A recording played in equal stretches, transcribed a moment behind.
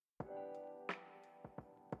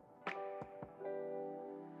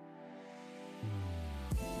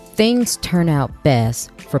Things turn out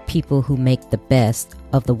best for people who make the best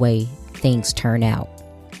of the way things turn out.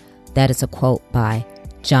 That is a quote by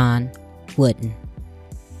John Wooden.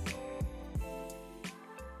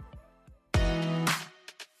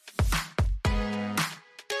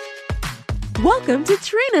 Welcome to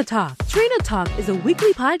Trina Talk. Trina Talk is a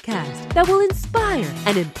weekly podcast that will inspire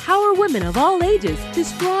and empower women of all ages to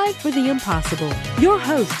strive for the impossible. Your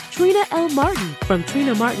host, Trina L. Martin from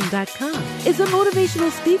TrinaMartin.com, is a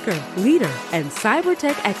motivational speaker, leader, and cyber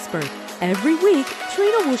tech expert. Every week,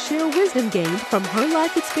 Trina will share wisdom gained from her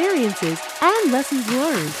life experiences and lessons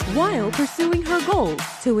learned while pursuing her goals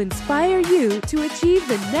to inspire you to achieve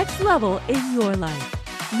the next level in your life.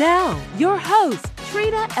 Now, your host,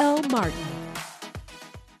 Trina L. Martin.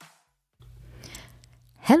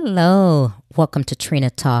 Hello, welcome to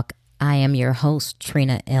Trina Talk. I am your host,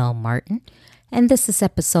 Trina L. Martin, and this is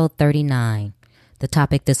episode 39. The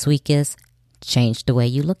topic this week is Change the Way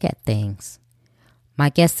You Look at Things. My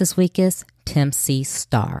guest this week is Tim C.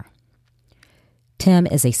 Starr. Tim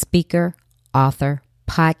is a speaker, author,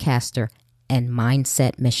 podcaster, and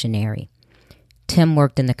mindset missionary. Tim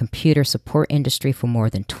worked in the computer support industry for more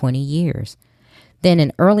than 20 years. Then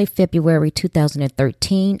in early February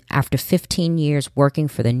 2013, after 15 years working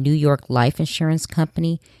for the New York Life Insurance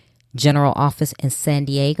Company general office in San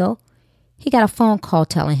Diego, he got a phone call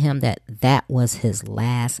telling him that was his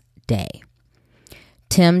last day.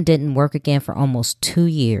 Tim didn't work again for almost 2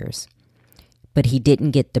 years, but he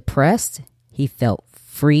didn't get depressed. He felt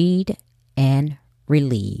freed and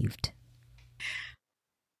relieved.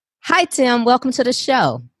 Hi, Tim. Welcome to the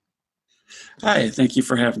show. Hi. Thank you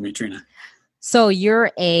for having me, Trina. So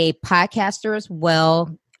you're a podcaster as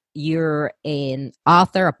well. You're an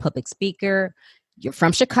author, a public speaker. You're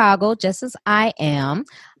from Chicago, just as I am.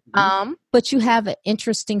 But you have an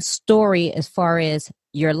interesting story as far as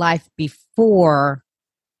your life before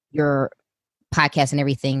your podcast and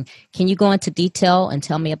everything. Can you go into detail and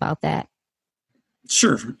tell me about that?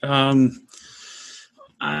 Sure.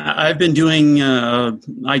 I've been doing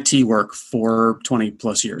IT work for 20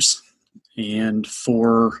 plus years. And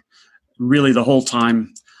for really the whole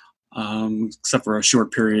time, except for a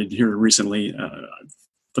short period here recently.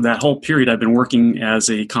 For that whole period, I've been working as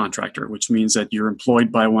a contractor, which means that you're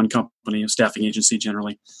employed by one company, a staffing agency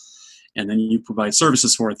generally, and then you provide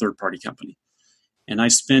services for a third-party company. And I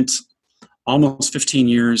spent almost 15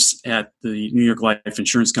 years at the New York Life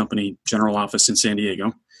Insurance Company general office in San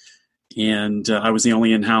Diego, and I was the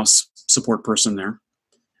only in-house support person there.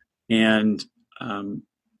 And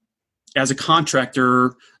as a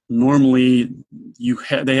contractor, normally,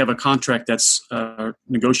 they have a contract that's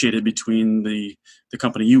negotiated between the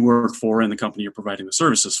company you work for and the company you're providing the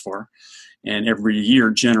services for. And every year,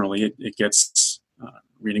 generally, it gets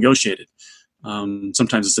renegotiated.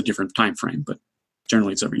 Sometimes it's a different time frame, but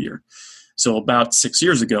generally it's every year. So about 6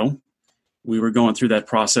 years ago, we were going through that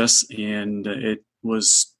process, and it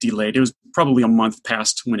was delayed. It was probably a month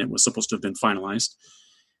past when it was supposed to have been finalized.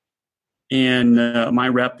 And my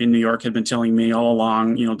rep in New York had been telling me all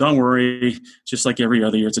along, don't worry, just like every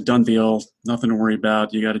other year, it's a done deal, nothing to worry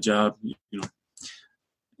about, you got a job,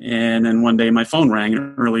 And then one day my phone rang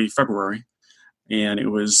in early February, and it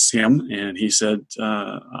was him, and he said,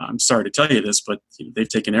 I'm sorry to tell you this, but they've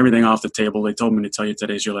taken everything off the table. They told me to tell you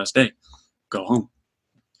today's your last day. Go home.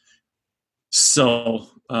 So,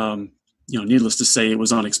 needless to say, it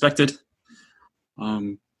was unexpected.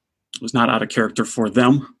 It was not out of character for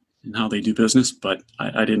them and how they do business, but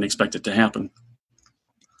I didn't expect it to happen.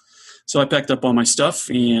 So I packed up all my stuff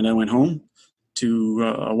and I went home to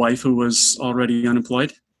a wife who was already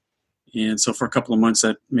unemployed. And so for a couple of months,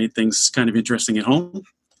 that made things kind of interesting at home.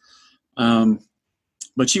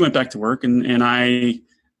 But she went back to work, and I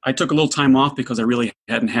took a little time off because I really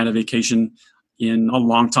hadn't had a vacation in a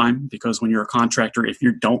long time, because when you're a contractor, if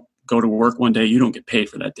you don't go to work one day, you don't get paid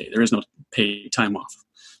for that day. There is no paid time off.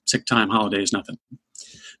 Sick time, holidays, nothing.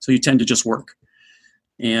 So you tend to just work.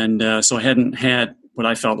 And so I hadn't had what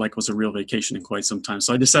I felt like was a real vacation in quite some time.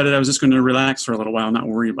 So I decided I was just going to relax for a little while, not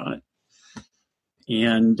worry about it.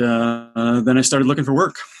 And then I started looking for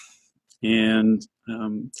work. And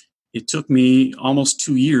it took me almost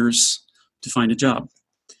 2 years to find a job.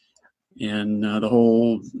 And the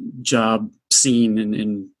whole job scene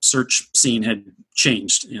and search scene had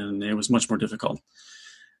changed, and it was much more difficult.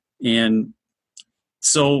 And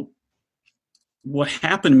so what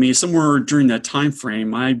happened to me somewhere during that time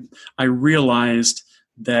frame, I realized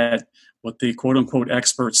that what the quote-unquote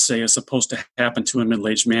experts say is supposed to happen to a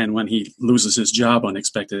middle-aged man when he loses his job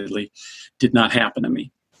unexpectedly did not happen to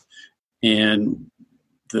me. And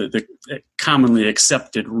the commonly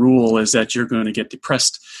accepted rule is that you're going to get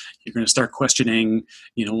depressed. You're going to start questioning,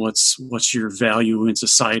 what's your value in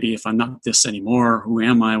society if I'm not this anymore? Who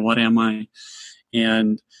am I? What am I?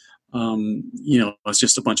 And, it's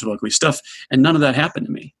just a bunch of ugly stuff. And none of that happened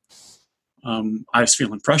to me. I was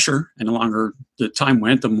feeling pressure, and the longer the time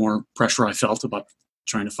went, the more pressure I felt about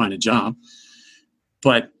trying to find a job.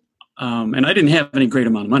 But, and I didn't have any great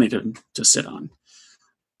amount of money to sit on.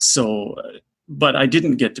 So, but I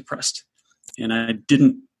didn't get depressed, and I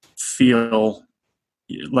didn't feel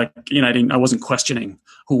like, I wasn't questioning,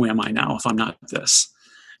 who am I now if I'm not this?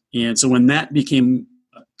 And so when that became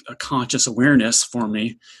a conscious awareness for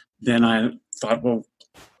me, then I thought, well,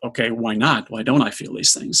 okay, why not? Why don't I feel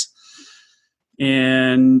these things?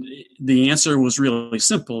 And the answer was really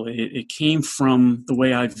simple. It came from the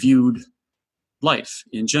way I viewed life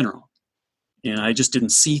in general. And I just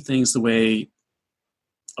didn't see things the way,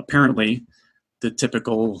 apparently, the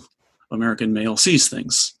typical American male sees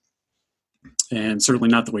things. And certainly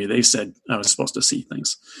not the way they said I was supposed to see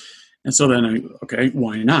things. And so then, okay,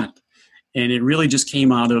 why not? And it really just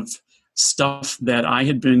came out of stuff that I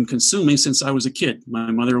had been consuming since I was a kid.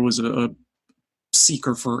 My mother was a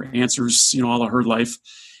seeker for answers, all of her life.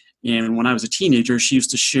 And when I was a teenager, she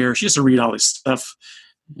used to read all this stuff.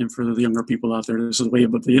 And for the younger people out there, this is the way,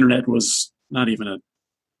 but the internet was not even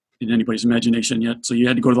in anybody's imagination yet. So you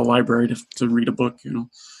had to go to the library to read a book,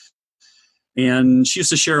 And she used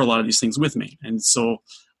to share a lot of these things with me. And so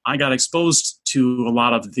I got exposed to a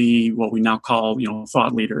lot of what we now call,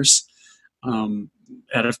 thought leaders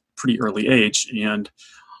at a pretty early age. And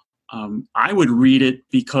I would read it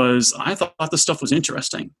because I thought the stuff was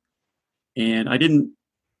interesting. And I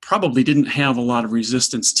probably didn't have a lot of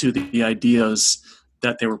resistance to the ideas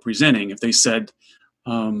that they were presenting. If they said,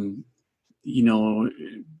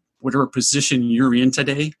 whatever position you're in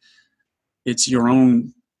today, it's your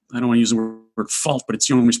own, I don't want to use the word fault, but it's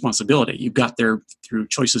your own responsibility. You got there through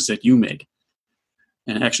choices that you made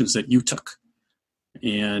and actions that you took.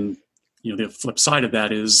 And, the flip side of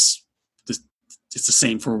that is it's the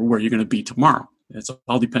same for where you're going to be tomorrow. It's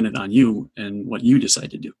all dependent on you and what you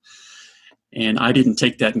decide to do. And I didn't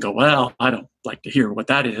take that and go, well, I don't like to hear what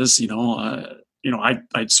that is.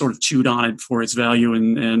 I sort of chewed on it for its value.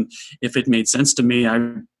 And if it made sense to me,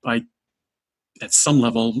 I at some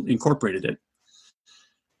level incorporated it.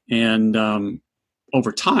 And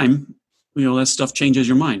over time, that stuff changes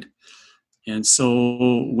your mind. And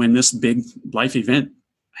so when this big life event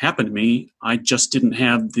happened to me, I just didn't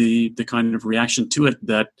have the kind of reaction to it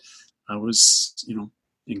that I was,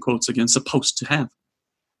 in quotes again, supposed to have.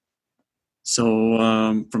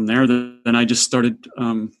 So from there, then I just started,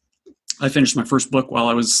 I finished my first book while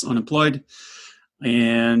I was unemployed.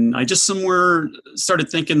 And I just somewhere started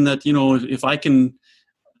thinking that, if I can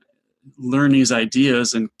learn these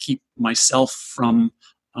ideas and keep myself from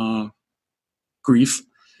grief,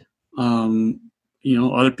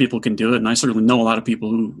 other people can do it. And I certainly know a lot of people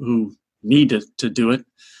who need to do it.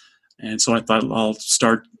 And so I thought I'll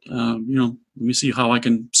start, let me see how I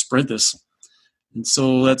can spread this. And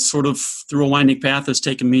so that's sort of through a winding path has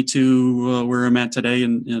taken me to where I'm at today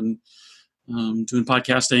and doing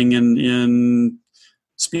podcasting and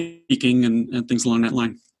speaking and things along that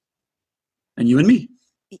line. And you and me.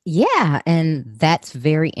 Yeah. And that's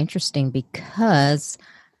very interesting because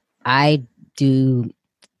I do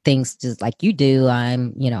things just like you do.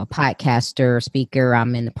 I'm, a podcaster, speaker.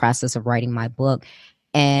 I'm in the process of writing my book.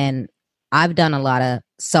 And I've done a lot of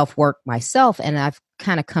self-work myself. And I've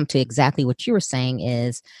kind of come to exactly what you were saying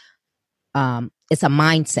is it's a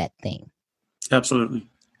mindset thing. Absolutely.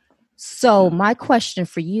 So my question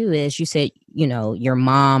for you is, you said, your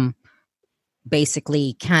mom basically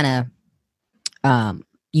you kind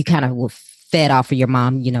of were fed off of your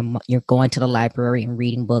mom, you're going to the library and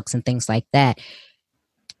reading books and things like that.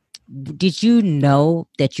 Did you know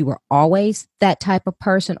that you were always that type of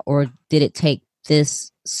person, or did it take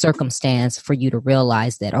this circumstance for you to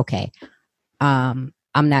realize that, okay, I'm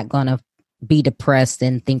not going to be depressed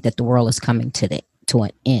and think that the world is coming to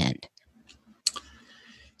an end?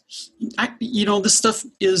 This stuff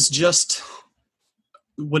is just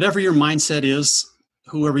whatever your mindset is,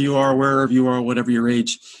 whoever you are, wherever you are, whatever your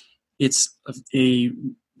age, it's a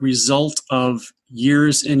result of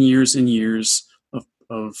years and years and years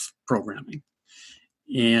of programming.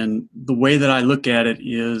 And the way that I look at it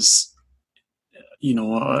is,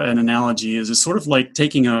 an analogy is it's sort of like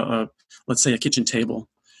taking let's say a kitchen table,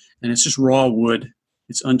 and it's just raw wood.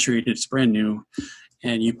 It's untreated. It's brand new.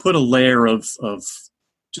 And you put a layer of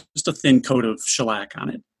just a thin coat of shellac on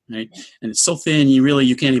it, right? And it's so thin,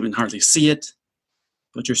 you can't even hardly see it.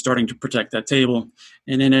 but you're starting to protect that table.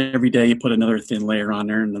 And then every day you put another thin layer on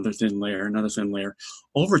there, another thin layer, another thin layer.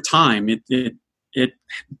 Over time, it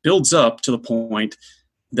builds up to the point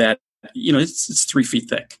that, it's 3 feet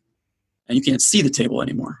thick and you can't see the table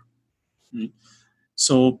anymore. Right?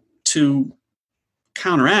 So to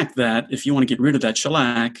counteract that, if you want to get rid of that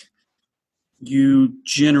shellac, you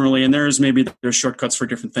generally, and there's shortcuts for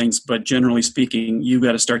different things, but generally speaking, you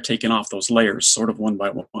got to start taking off those layers sort of one by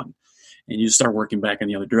one. And you start working back in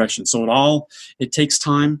the other direction. So it takes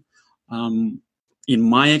time. In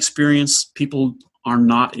my experience, people are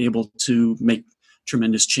not able to make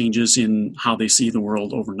tremendous changes in how they see the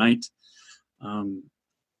world overnight.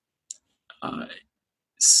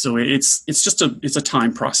 So it's just a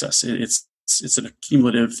time process. It's an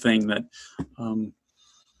accumulative thing that,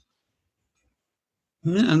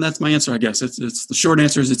 and that's my answer, I guess. It's the short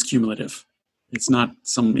answer is it's cumulative. It's not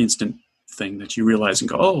some instant thing that you realize and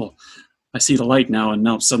go, oh, I see the light now, and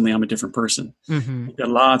now suddenly I'm a different person. Mm-hmm. You've got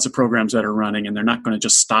lots of programs that are running, and they're not going to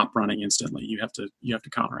just stop running instantly. You have to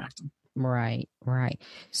counteract them. Right.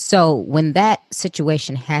 So when that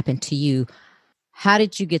situation happened to you, how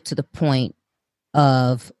did you get to the point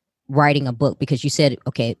of writing a book? Because you said,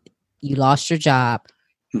 okay, you lost your job,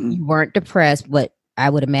 Mm-hmm. you weren't depressed, but I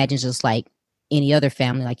would imagine just like any other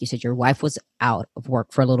family, like you said, your wife was out of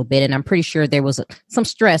work for a little bit, and I'm pretty sure there was some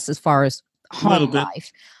stress as far as home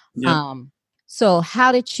life. Yep. So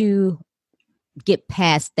how did you get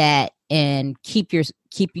past that and keep your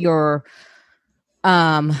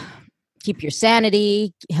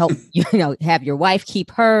sanity, help have your wife keep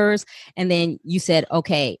hers, and then you said,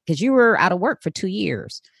 okay, because you were out of work for 2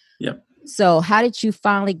 years. Yep. So how did you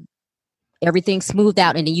finally everything smoothed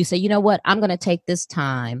out, and then you say, you know what, I'm going to take this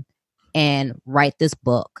time and write this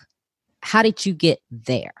book? How did you get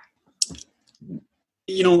there?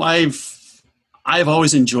 I've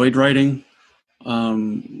always enjoyed writing.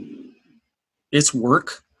 It's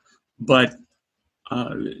work, but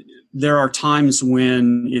there are times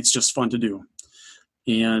when it's just fun to do.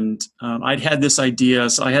 And I'd had this idea.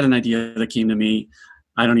 So I had an idea that came to me,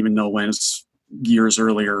 I don't even know when, it's years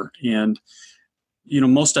earlier. And,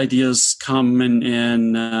 most ideas come and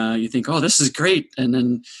you think, oh, this is great. And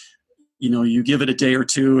then, you give it a day or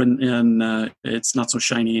two and it's not so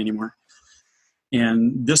shiny anymore.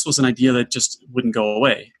 And this was an idea that just wouldn't go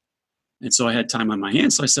away. And so I had time on my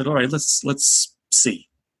hands. So I said, all right, let's see.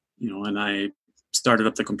 And I started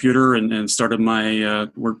up the computer and started my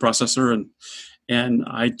word processor. And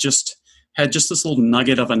I just had just this little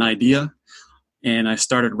nugget of an idea. And I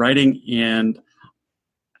started writing. And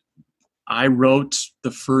I wrote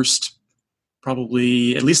the first,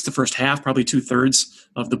 probably, at least the first half, probably 2/3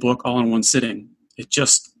 of the book all in one sitting. It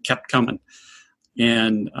just kept coming.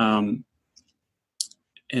 And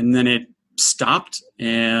then it stopped,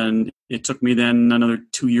 and it took me then another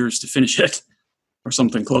 2 years to finish it, or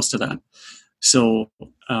something close to that. So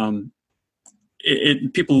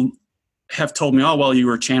people have told me, oh, well, you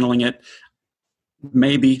were channeling it.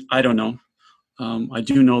 Maybe, I don't know. I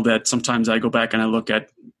do know that sometimes I go back and I look at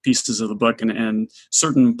pieces of the book and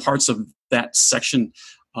certain parts of that section,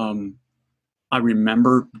 I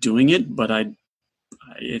remember doing it, but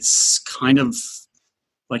it's kind of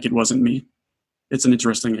like it wasn't me. It's an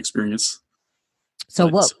interesting experience. So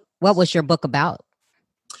what was your book about?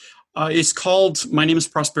 It's called My Name is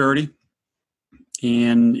Prosperity,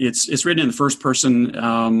 and it's written in the first person.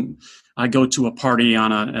 I go to a party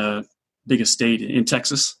on a big estate in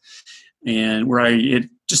Texas, and it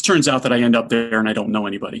just turns out that I end up there and I don't know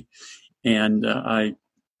anybody, and I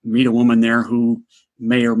meet a woman there who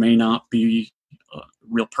may or may not be a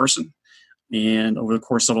real person. And over the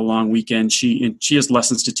course of a long weekend, she has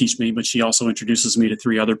lessons to teach me, but she also introduces me to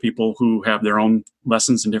 3 other people who have their own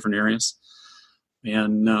lessons in different areas.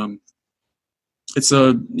 And it's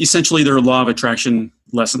essentially their law of attraction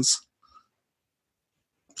lessons.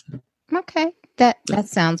 Okay, that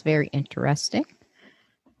sounds very interesting.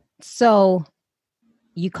 So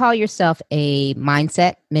you call yourself a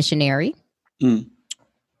mindset missionary. Mm.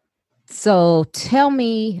 So tell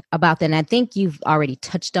me about that. And I think you've already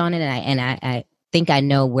touched on it, and I think I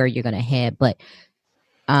know where you're going to head. But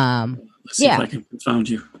let's see if I can confound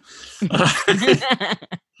you.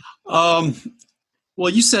 Well,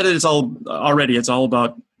 you said it. It's all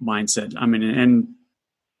about mindset. I mean, and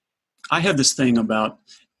I have this thing about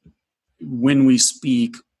when we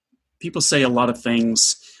speak, people say a lot of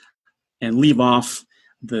things and leave off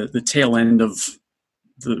the tail end of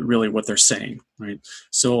really what they're saying, right?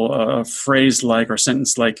 So a phrase like, or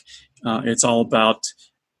sentence like, it's all about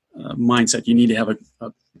mindset. You need to have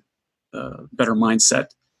a better mindset.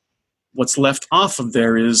 What's left off of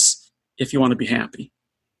there is if you want to be happy.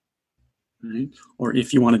 right? Or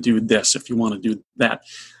if you want to do this, if you want to do that.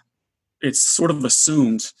 It's sort of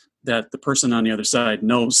assumed that the person on the other side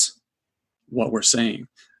knows what we're saying.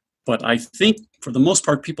 But I think for the most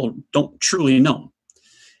part, people don't truly know.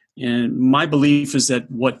 And my belief is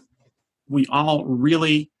that what we all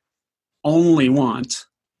really only want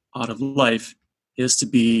out of life is to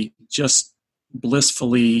be just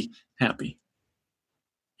blissfully happy.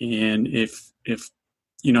 And if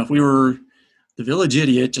we were the village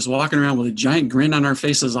idiot just walking around with a giant grin on our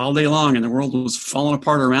faces all day long and the world was falling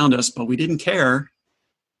apart around us, but we didn't care,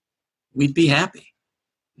 we'd be happy.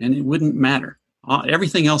 And it wouldn't matter.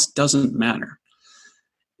 Everything else doesn't matter.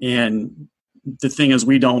 And the thing is,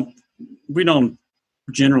 we don't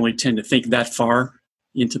generally tend to think that far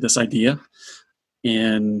into this idea.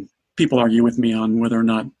 And people argue with me on whether or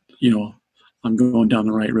not, I'm going down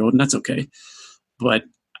the right road, and that's okay. But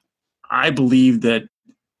I believe that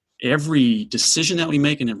every decision that we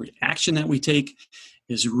make and every action that we take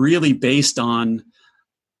is really based on,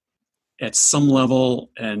 at some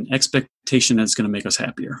level, an expectation that's going to make us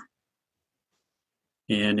happier.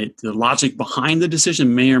 And the logic behind the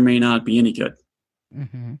decision may or may not be any good.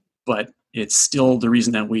 Mm-hmm. But it's still the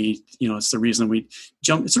reason that it's the reason we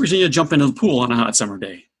jump. It's the reason you jump into the pool on a hot summer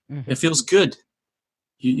day. Mm-hmm. It feels good.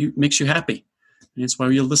 It makes you happy. And it's why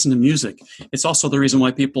you listen to music. It's also the reason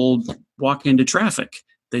why people walk into traffic.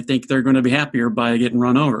 They think they're going to be happier by getting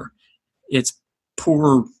run over. It's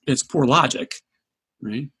poor logic,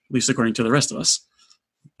 right? At least according to the rest of us.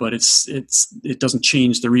 But it doesn't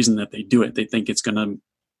change the reason that they do it. They think it's going to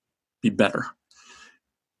be better.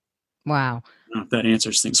 Wow. I don't know if that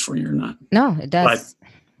answers things for you or not. No, it does. But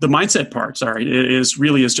the mindset part,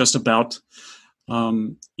 is just about,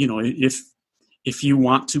 if you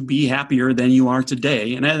want to be happier than you are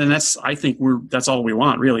today, and that's, I think that's all we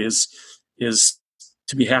want really is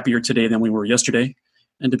to be happier today than we were yesterday,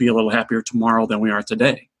 and to be a little happier tomorrow than we are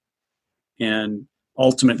today. And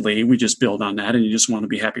ultimately, we just build on that, and you just want to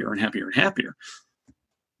be happier and happier and happier.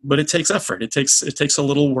 But it takes effort. It takes a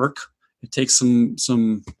little work. It takes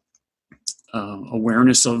some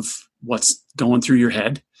awareness of what's going through your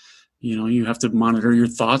head. You have to monitor your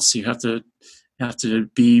thoughts. You have to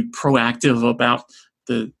be proactive about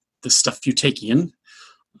the stuff you take in.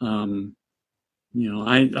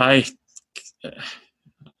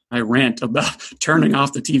 I rant about turning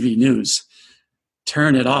off the TV news.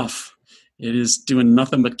 Turn it off. It is doing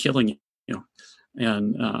nothing but killing you.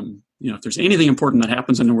 And if there's anything important that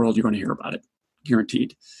happens in the world, you're going to hear about it,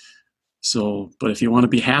 guaranteed. So, but if you want to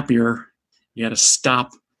be happier, you got to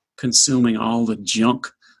stop consuming all the junk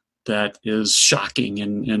that is shocking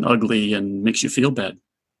and ugly and makes you feel bad.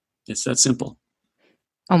 It's that simple.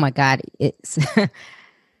 Oh my God. It's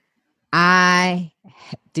I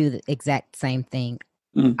do the exact same thing.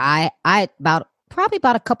 I probably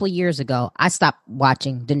about a couple of years ago, I stopped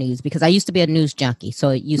watching the news because I used to be a news junkie. So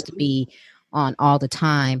it used to be on all the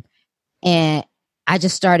time. And I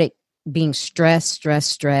just started being stressed,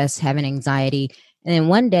 having anxiety. And then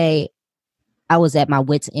one day I was at my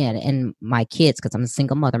wit's end, and my kids, because I'm a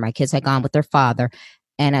single mother, my kids had gone with their father.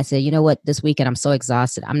 And I said, you know what, this weekend I'm so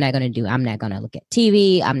exhausted. I'm not going to look at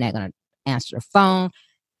TV. I'm not going to answer the phone.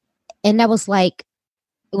 And that was like,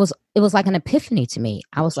 it was like an epiphany to me.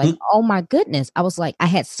 I was like, oh my goodness. I was like, I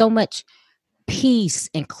had so much peace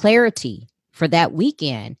and clarity for that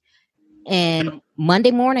weekend. And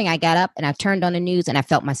Monday morning I got up and I turned on the news and I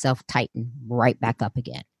felt myself tighten right back up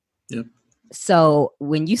again. Yep. So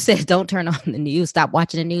when you said don't turn on the news, stop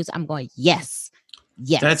watching the news, I'm going, yes.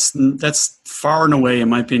 That's far and away, in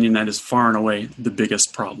my opinion, that is far and away the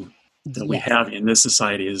biggest problem that we have in this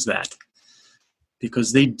society is that.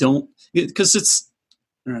 Because this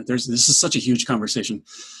is such a huge conversation.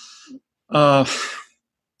 What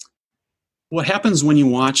happens when you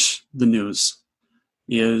watch the news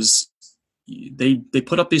is they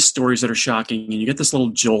put up these stories that are shocking, and you get this little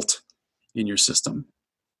jolt in your system,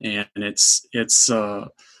 and it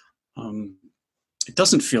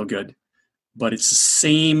doesn't feel good, but it's the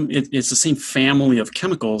same family of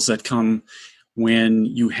chemicals that come when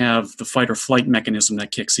you have the fight or flight mechanism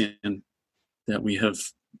that kicks in, that we have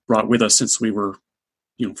brought with us since we were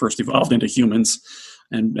first evolved into humans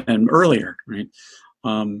and earlier, right?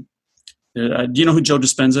 Do you know who Joe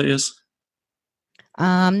Dispenza is?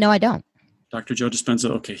 No, I don't. Dr. Joe Dispenza.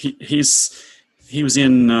 Okay. He was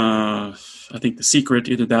in, I think The Secret,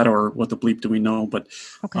 either that or What the Bleep Do We Know? But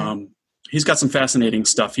okay. He's got some fascinating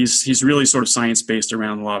stuff. He's really sort of science-based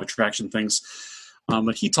around the law of attraction things.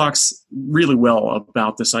 But he talks really well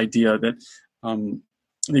about this idea that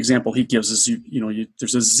the example he gives is,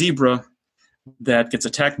 there's a zebra that gets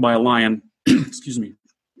attacked by a lion, excuse me,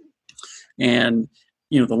 and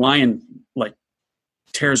the lion like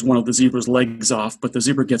tears one of the zebra's legs off, but the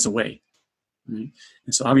zebra gets away. Right?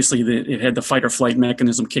 And so obviously it had the fight or flight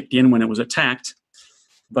mechanism kicked in when it was attacked.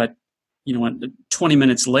 But, 20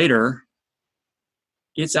 minutes later,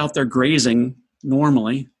 it's out there grazing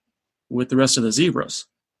normally with the rest of the zebras.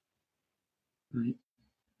 Right?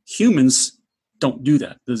 Humans don't do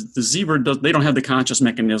that. The zebra they don't have the conscious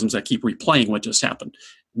mechanisms that keep replaying what just happened.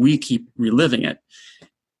 We keep reliving it.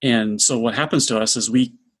 And so what happens to us is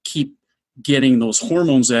we keep getting those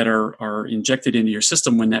hormones that are injected into your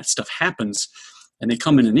system when that stuff happens, and they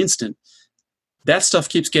come in an instant. That stuff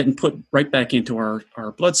keeps getting put right back into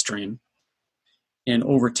our bloodstream. And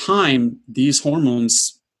over time, these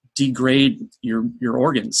hormones degrade your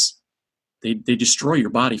organs. They destroy your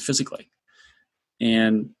body physically.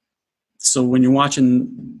 And so when you're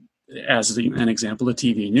watching, as an example, the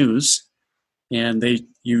TV news, and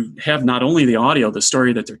you have not only the audio, the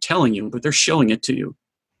story that they're telling you, but they're showing it to you.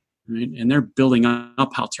 Right? And they're building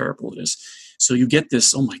up how terrible it is. So you get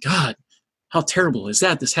this, oh my God, how terrible is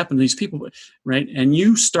that? This happened to these people, right? And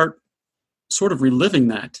you start sort of reliving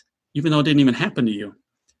that, even though it didn't even happen to you.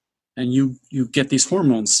 And you get these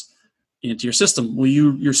hormones into your system. Well,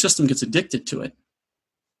 your system gets addicted to it.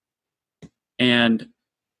 And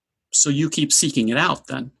so you keep seeking it out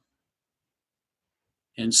then.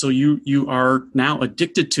 And so you are now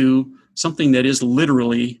addicted to something that is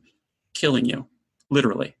literally killing you,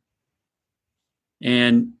 literally.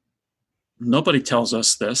 And nobody tells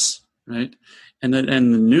us this, right? And the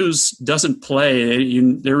news doesn't play.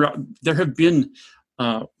 There have been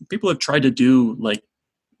people have tried to do like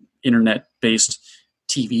internet-based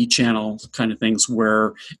TV channel kind of things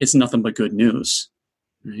where it's nothing but good news,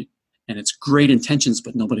 right? And it's great intentions,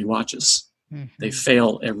 but nobody watches. Mm-hmm. They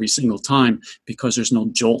fail every single time because there's no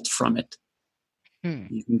jolt from it.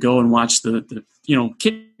 You can go and watch the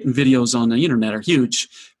kitten videos on the internet are huge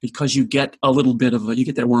because you get a little bit of you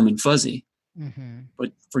get that warm and fuzzy. Mm-hmm.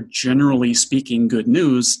 But for generally speaking good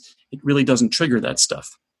news, it really doesn't trigger that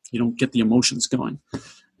stuff. You don't get the emotions going.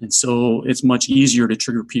 And so it's much easier to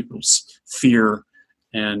trigger people's fear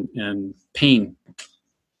and pain.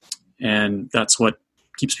 And that's what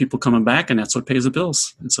keeps people coming back, and that's what pays the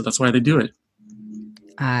bills. And so that's why they do it.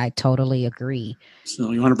 I totally agree.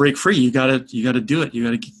 So you want to break free, you gotta do it. You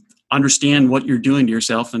gotta understand what you're doing to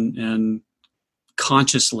yourself and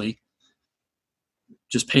consciously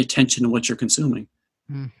just pay attention to what you're consuming.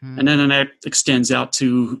 Mm-hmm. And then that extends out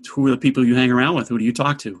to who are the people you hang around with? Who do you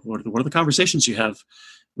talk to? What are the conversations you have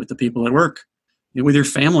with the people at work, with your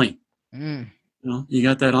family? You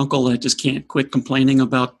got that uncle that just can't quit complaining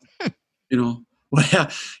about,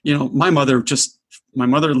 my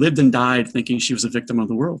mother lived and died thinking she was a victim of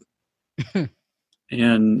the world.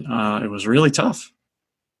 And it was really tough,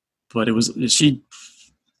 but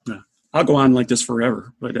I'll go on like this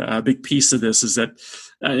forever. But a big piece of this is that,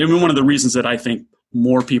 one of the reasons that I think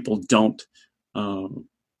more people don't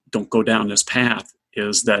go down this path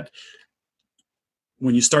is that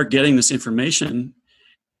when you start getting this information,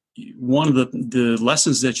 one of the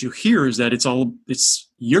lessons that you hear is that it's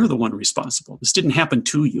you're the one responsible. This didn't happen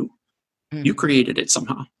to you. Mm-hmm. You created it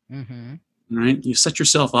somehow. Mm-hmm. Right? You set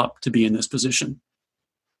yourself up to be in this position.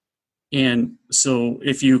 And so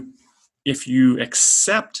if you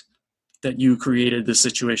accept that you created the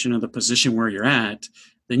situation or the position where you're at,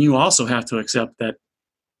 then you also have to accept that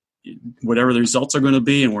whatever the results are going to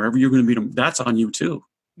be and wherever you're going to be, that's on you too.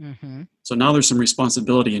 Mm-hmm. So now there's some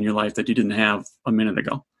responsibility in your life that you didn't have a minute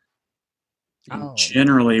ago. Oh.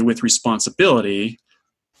 Generally, with responsibility,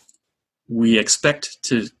 we expect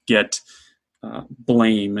to get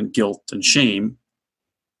blame and guilt and shame,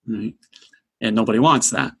 right? And nobody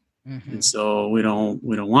wants that. Mm-hmm. And so we don't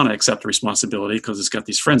want to accept responsibility because it's got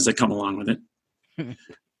these friends that come along with it.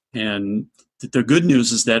 And the good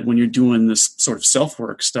news is that when you're doing this sort of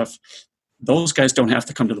self-work stuff, those guys don't have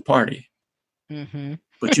to come to the party. Mm-hmm.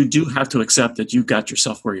 But you do have to accept that you got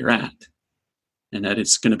yourself where you're at and that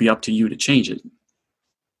it's going to be up to you to change it.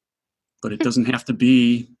 But it doesn't have to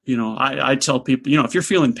be, I tell people, if you're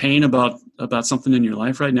feeling pain about something in your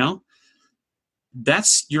life right now,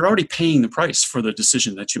 you're already paying the price for the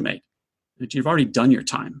decision that you made. That you've already done your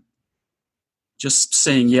time. Just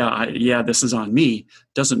saying, this is on me,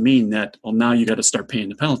 doesn't mean that, well, now you got to start paying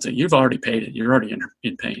the penalty. You've already paid it. You're already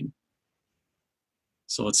in pain.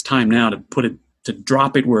 So it's time now to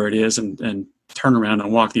drop it where it is and turn around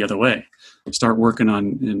and walk the other way. Start working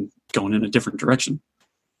on and going in a different direction.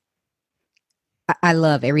 I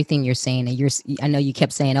love everything you're saying, and I know you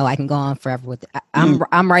kept saying, "Oh, I can go on forever with it."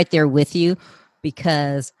 I'm right there with you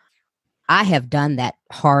because I have done that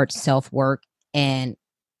hard self work, and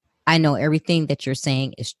I know everything that you're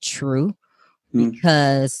saying is true.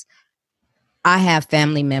 because I have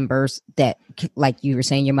family members that, like you were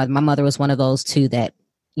saying, my mother was one of those too that,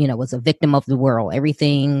 was a victim of the world.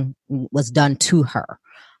 Everything was done to her.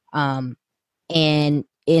 And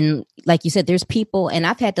like you said, there's people, and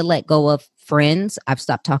I've had to let go of friends. I've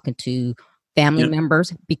stopped talking to family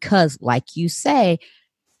members because, like you say,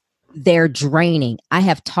 they're draining. I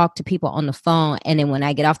have talked to people on the phone, and then when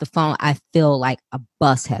I get off the phone, I feel like a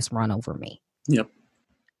bus has run over me. Yep.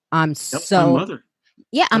 I'm so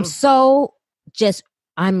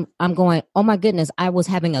I'm going, oh my goodness, I was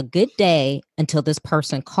having a good day until this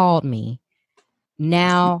person called me.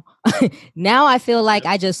 Now I feel like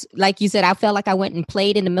I just, like you said, I felt like I went and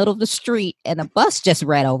played in the middle of the street and a bus just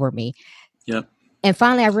ran over me. Yep. And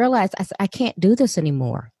finally I realized, I can't do this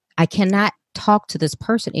anymore. I cannot talk to this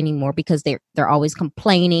person anymore because they're always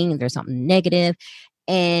complaining. There's something negative,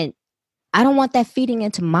 and I don't want that feeding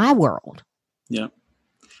into my world. Yeah.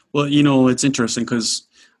 Well, it's interesting because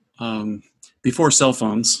before cell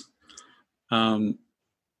phones, it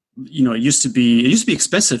used to be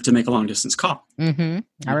expensive to make a long distance call. Mm-hmm.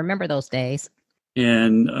 I remember those days.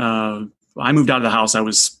 And I moved out of the house. I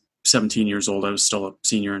was 17 years old. I was still a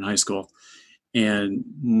senior in high school. And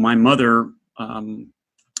my mother,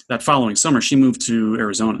 that following summer, she moved to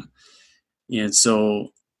Arizona. And so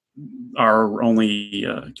our only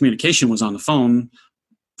communication was on the phone,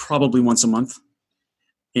 probably once a month.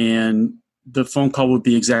 And the phone call would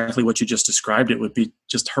be exactly what you just described. It would be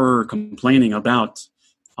just her complaining about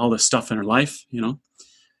all this stuff in her life,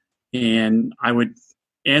 and I would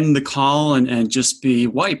end the call and just be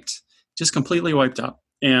wiped, just completely wiped out.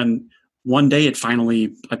 And one day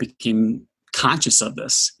I became conscious of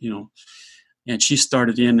this, and she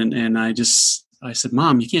started in and I said,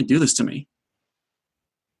 Mom, you can't do this to me.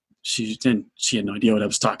 She had no idea what I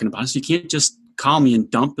was talking about. So you can't just call me and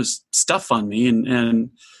dump this stuff on me. And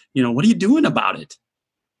what are you doing about it?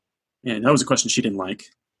 And that was a question she didn't like.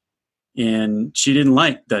 And she didn't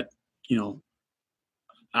like that,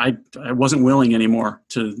 I wasn't willing anymore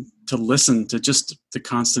to listen to just the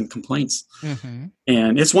constant complaints. Mm-hmm.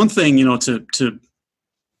 And it's one thing, to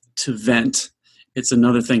vent. It's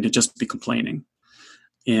another thing to just be complaining.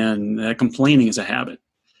 And that complaining is a habit.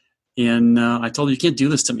 And I told her, you can't do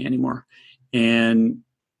this to me anymore. And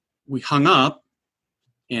we hung up,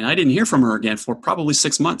 and I didn't hear from her again for probably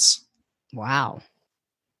 6 months. Wow.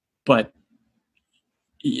 But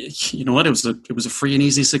you know what? It was a free and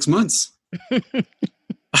easy 6 months. And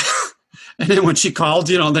then when she called,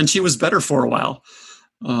 then she was better for a while.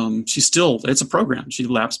 It's a program. She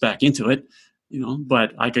lapsed back into it,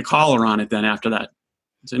 but I could call her on it then after that.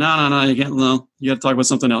 Say, no, you can't, no, you got to talk about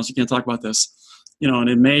something else. You can't talk about this,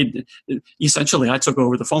 and essentially I took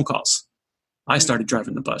over the phone calls. I started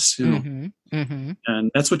driving the bus, Mm-hmm. Mm-hmm.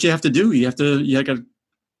 And that's what you have to do. You got to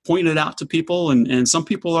point it out to people, and some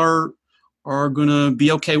people are going to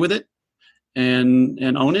be okay with it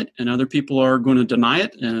and own it, and other people are going to deny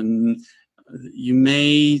it, and you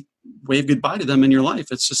may wave goodbye to them in your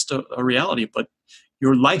life. It's just a reality, but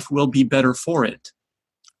your life will be better for it.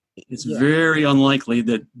 It's very unlikely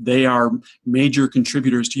that they are major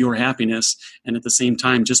contributors to your happiness and at the same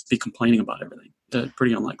time just be complaining about everything.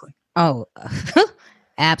 Pretty unlikely. Oh,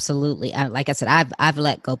 absolutely. Like I said, I've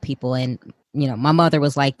let go people, and my mother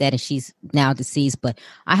was like that, and she's now deceased, but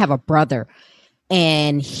I have a brother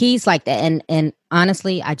and he's like that. And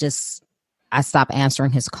honestly, I stopped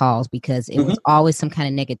answering his calls because it was always some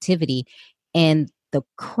kind of negativity. And the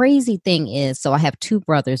crazy thing is, so I have two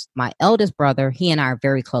brothers. My eldest brother, he and I are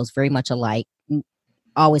very close, very much alike,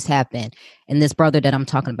 always have been. And this brother that I'm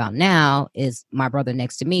talking about now is my brother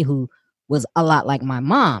next to me, who was a lot like my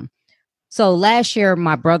mom. So last year,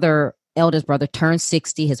 my eldest brother turned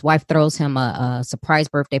 60. His wife throws him a surprise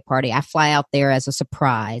birthday party. I fly out there as a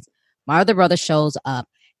surprise. My other brother shows up.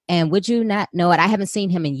 And would you not know it? I haven't seen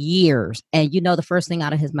him in years. And the first thing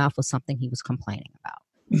out of his mouth was something he was complaining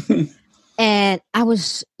about. And I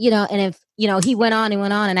was, and if, he went on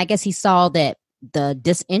and I guess he saw that the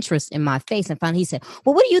disinterest in my face, and finally he said,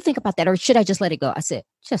 well, what do you think about that? Or should I just let it go? I said,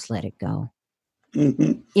 just let it go.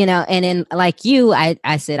 Mm-hmm. And then like you,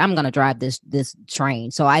 I said, I'm going to drive this train.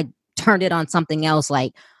 So I turned it on something else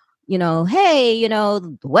like, hey,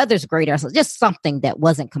 the weather's great. Or just something that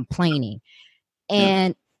wasn't complaining.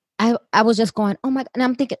 And I was just going, oh my God. And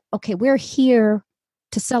I'm thinking, okay, we're here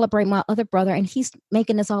to celebrate my other brother, and he's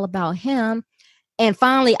making this all about him. And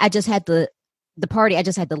finally, I just had the party. I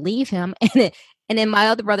just had to leave him. And then my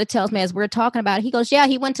other brother tells me, as we're talking about it, he goes, yeah,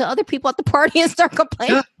 he went to other people at the party and started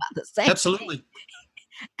complaining about the same. Absolutely.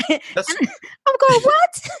 I'm going,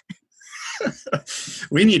 what?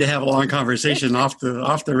 We need to have a long conversation off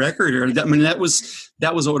the record. I mean, that was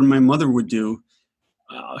what my mother would do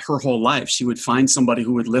her whole life. She would find somebody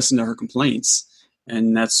who would listen to her complaints,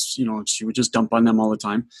 and that's, she would just dump on them all the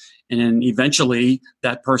time. And then eventually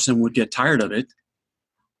that person would get tired of it.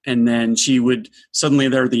 And then suddenly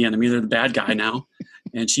they're the enemy, they're the bad guy now.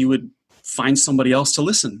 And she would find somebody else to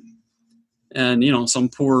listen. And, some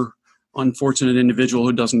poor, unfortunate individual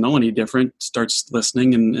who doesn't know any different starts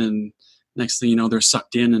listening, and next thing you know, they're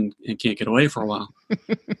sucked in and can't get away for a while.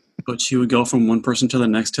 But she would go from one person to the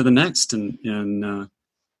next, and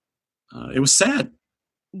it was sad.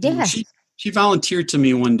 Yeah. She volunteered to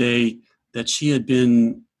me one day that she had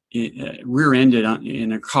been rear-ended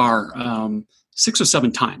in a car 6 or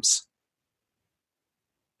 7 times.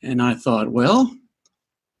 And I thought, well,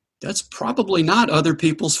 that's probably not other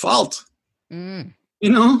people's fault. Mm.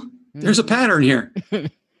 There's a pattern here.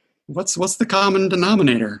 What's the common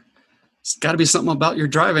denominator? It's got to be something about your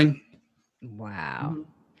driving. Wow.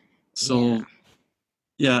 So,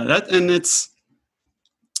 it's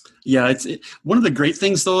one of the great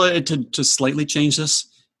things, though, to slightly change this,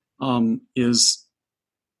 is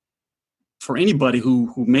for anybody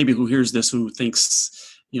who hears this, who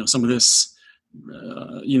thinks, some of this,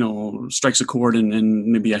 strikes a chord, and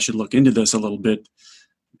maybe I should look into this a little bit,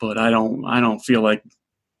 but I don't feel like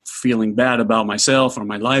feeling bad about myself or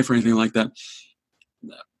my life or anything like that.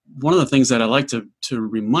 One of the things that I like to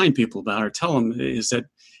remind people about, or tell them, is that,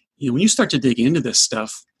 when you start to dig into this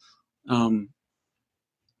stuff,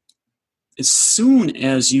 as soon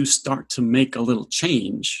as you start to make a little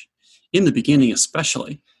change, in the beginning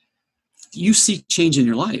especially, you see change in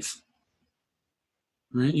your life,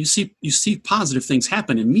 right? You see positive things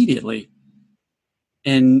happen immediately.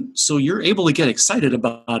 And so you're able to get excited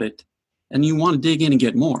about it, and you want to dig in and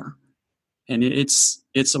get more. And it's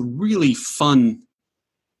a really fun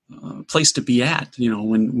place to be at,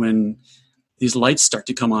 when these lights start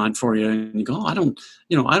to come on for you, and you go,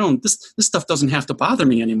 this stuff doesn't have to bother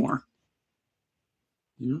me anymore.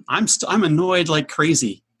 I'm annoyed like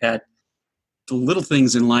crazy at the little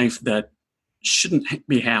things in life that shouldn't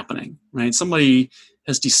be happening, right? Somebody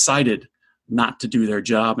has decided not to do their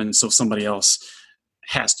job, and so somebody else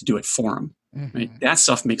has to do it for them, right? That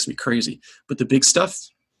stuff makes me crazy. But the big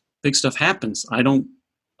stuff happens. I'm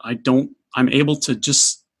able to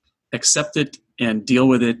just accept it and deal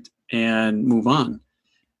with it and move on.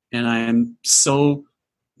 And I am so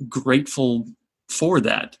grateful for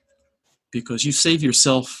that, because you save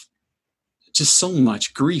yourself just so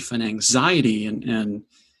much grief and anxiety, and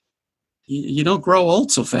you don't grow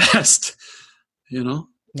old so fast,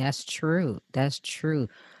 That's true.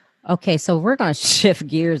 Okay, so we're going to shift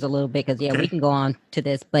gears a little bit, because we can go on to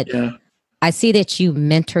this, but I see that you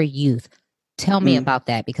mentor youth. Tell me about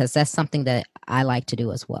that, because that's something that I like to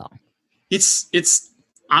do as well. It's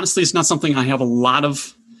honestly, it's not something I have a lot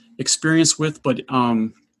of experience with, but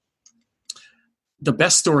the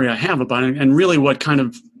best story I have about it, and really what kind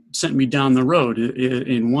of sent me down the road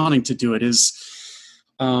in wanting to do it, is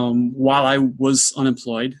while I was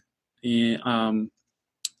unemployed, and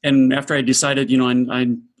after I decided,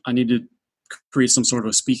 I need to create some sort of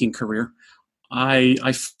a speaking career,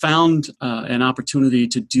 I found an opportunity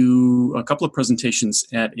to do a couple of presentations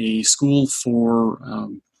at a school for,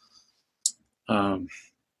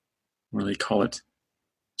 what do they call it?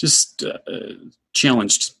 Just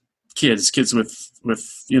challenged kids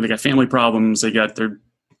with they got family problems, they got their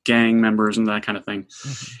gang members and that kind of thing.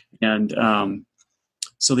 And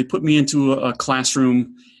so they put me into a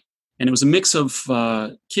classroom, and it was a mix of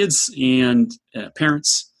kids and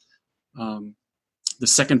parents. The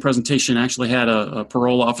second presentation actually had a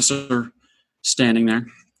parole officer standing there.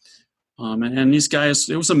 And these guys,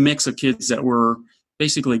 it was a mix of kids that were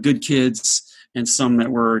basically good kids, and some that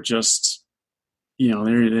were just,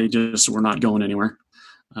 they just were not going anywhere.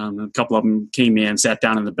 A couple of them came in, sat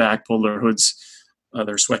down in the back, pulled their hoods,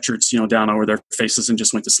 their sweatshirts, down over their faces, and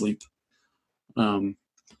just went to sleep.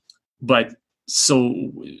 But so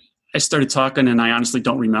I started talking, and I honestly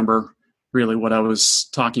don't remember really what I was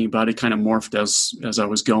talking about. It kind of morphed as I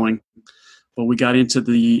was going. But we got into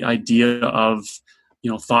the idea of,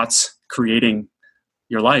 thoughts creating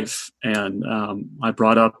your life. And I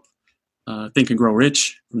brought up Think and Grow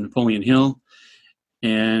Rich from Napoleon Hill.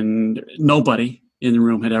 And nobody in the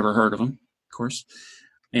room had ever heard of him, of course.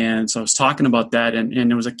 And so I was talking about that. And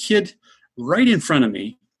there was a kid right in front of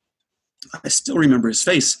me. I still remember his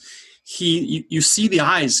face. You see the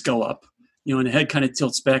eyes go up, and the head kind of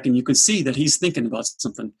tilts back, and you can see that he's thinking about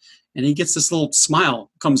something. And he gets this little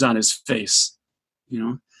smile comes on his face,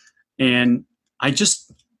 and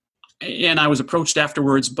and I was approached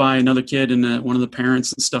afterwards by another kid, and one of the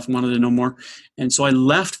parents and stuff wanted to know more. And so I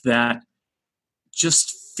left that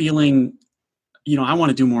just feeling, I want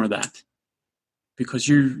to do more of that, because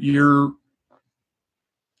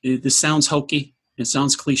this sounds hokey. It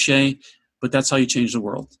sounds cliche, but that's how you change the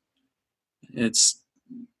world. It's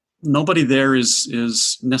nobody there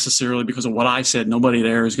is necessarily, because of what I said, nobody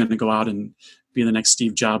there is going to go out and be the next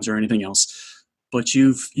Steve Jobs or anything else. But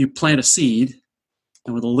you plant a seed,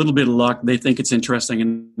 and with a little bit of luck, they think it's interesting,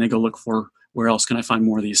 and they go look for, where else can I find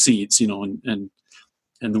more of these seeds, and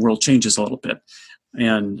the world changes a little bit.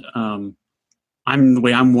 And I'm the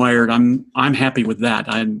way I'm wired. I'm happy with that.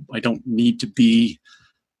 I don't need to be.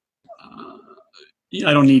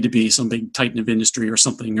 I don't need to be some big titan of industry or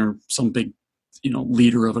something, or some big,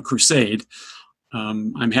 leader of a crusade.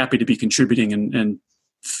 I'm happy to be contributing and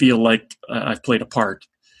feel like I've played a part,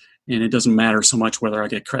 and it doesn't matter so much whether I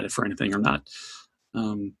get credit for anything or not.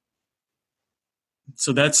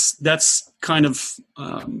 So that's kind of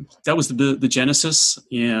that was the genesis,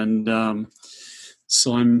 and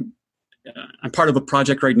so I'm part of a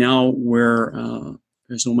project right now where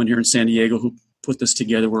there's a woman here in San Diego who put this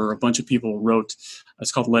together, where a bunch of people wrote.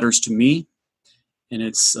 It's called Letters to Me, and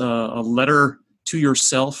it's a letter to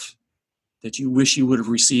yourself that you wish you would have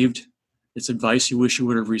received. It's advice you wish you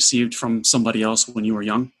would have received from somebody else when you were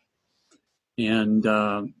young. And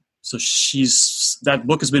so that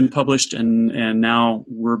book has been published, and now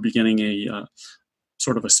we're beginning a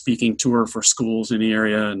sort of a speaking tour for schools in the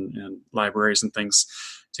area and libraries and things,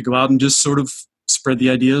 to go out and just sort of spread the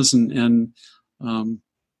ideas and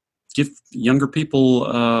give younger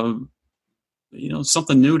people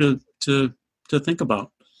something new to think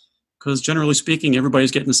about. Because generally speaking, everybody's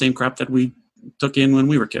getting the same crap that we took in when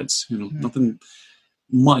we were kids. Nothing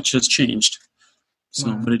much has changed. So,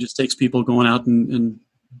 wow. But it just takes people going out and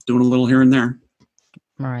doing a little here and there.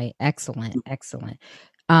 Right. Excellent.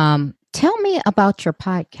 Tell me about your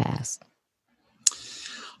podcast.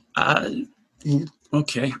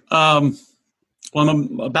 Okay. Well,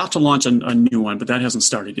 I'm about to launch a new one, but that hasn't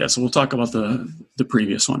started yet. So we'll talk about the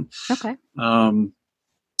previous one. Okay.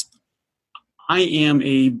 I am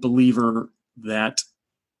a believer that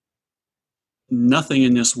nothing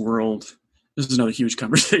in this world, this is another huge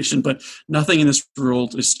conversation, but nothing in this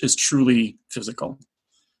world is truly physical.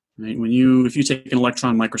 Right? If you take an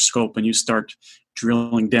electron microscope and you start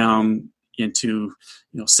drilling down into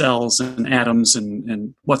cells and atoms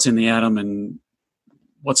and what's in the atom and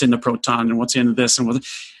what's in the proton and what's in this and what,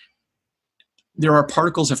 there are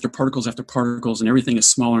particles after particles after particles, and everything is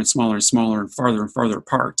smaller and smaller and smaller and farther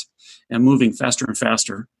apart and moving faster and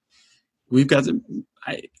faster. We've got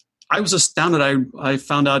I was astounded. I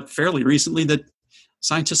found out fairly recently that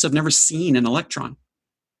scientists have never seen an electron.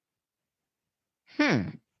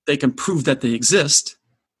 They can prove that they exist,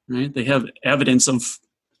 right? They have evidence of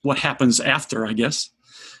what happens after, I guess.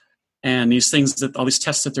 And these things all these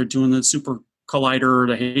tests that they're doing, the super collider,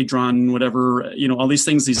 the hadron, whatever, all these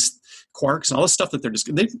things, these quarks, all this stuff that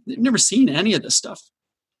they've never seen any of this stuff.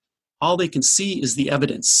 All they can see is the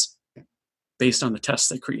evidence based on the tests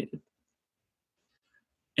they created.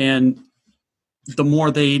 And the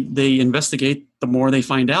more they investigate, the more they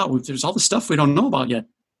find out. There's all the stuff we don't know about yet.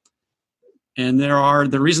 And the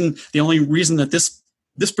only reason that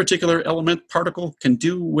this particular element particle can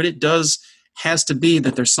do what it does has to be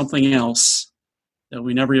that there's something else that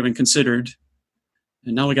we never even considered.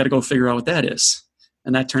 And now we got to go figure out what that is.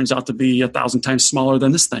 And that turns out to be 1,000 times smaller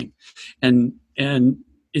than this thing. And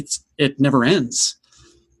it never ends.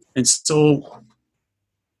 And so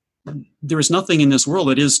there is nothing in this world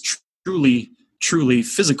that is truly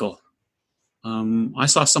physical. I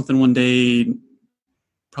saw something one day,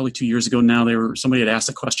 probably 2 years ago now. Somebody had asked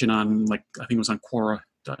a question on, I think it was on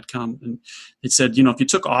Quora.com, and it said, if you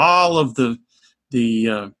took all of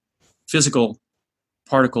the physical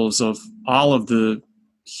particles of all of the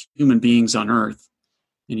human beings on Earth,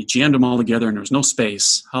 and you jammed them all together, and there was no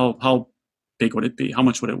space, how big would it be? How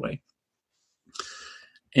much would it weigh?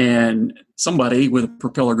 And somebody with a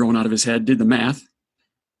propeller growing out of his head did the math,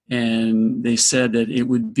 and they said that it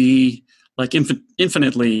would be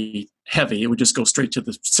infinitely heavy. It would just go straight to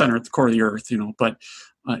the center, at the core of the Earth, but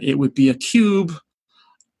it would be a cube,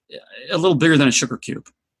 a little bigger than a sugar cube.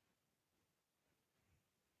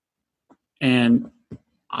 And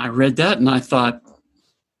I read that and I thought,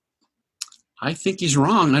 I think he's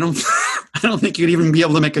wrong. I don't think you'd even be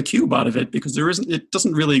able to make a cube out of it, because it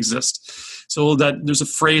doesn't really exist. So that there's a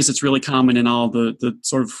phrase that's really common in all the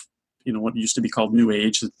sort of, what used to be called New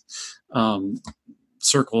Age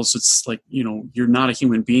circles. It's like, you're not a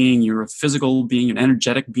human being. You're a physical being, an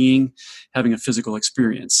energetic being having a physical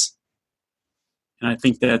experience. And I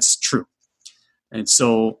think that's true. And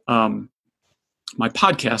so my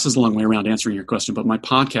podcast is a long way around answering your question, but my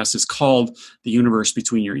podcast is called The Universe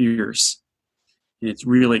Between Your Ears. And it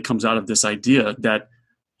really comes out of this idea that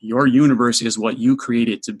your universe is what you create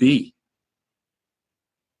it to be.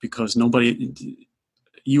 Because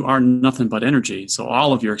you are nothing but energy. So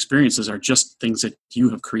all of your experiences are just things that you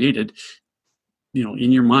have created,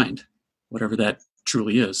 in your mind, whatever that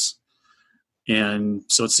truly is. And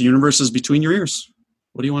so it's the universe is between your ears.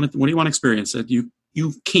 What do you want to experience? That you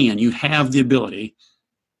have the ability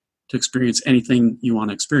to experience anything you want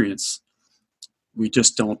to experience. We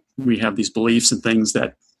just don't. We have these beliefs and things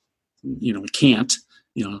that we can't.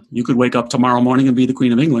 You could wake up tomorrow morning and be the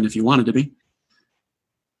Queen of England if you wanted to be,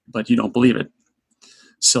 but you don't believe it.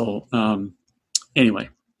 So anyway,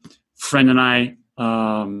 friend and I, he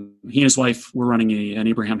and his wife were running an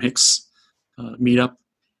Abraham Hicks meetup,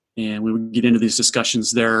 and we would get into these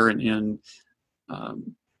discussions there, and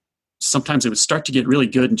sometimes it would start to get really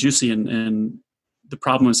good and juicy, and the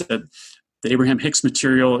problem is that the Abraham Hicks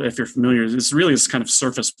material, if you're familiar, is really this kind of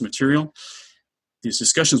surface material. These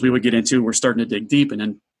discussions we would get into, we're starting to dig deep, and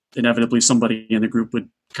then inevitably somebody in the group would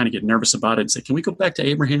kind of get nervous about it and say, can we go back to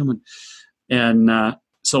Abraham? And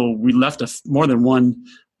so we left more than one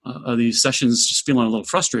of these sessions just feeling a little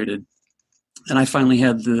frustrated. And I finally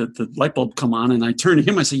had the light bulb come on, and I turned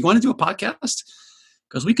to him. I said, you want to do a podcast?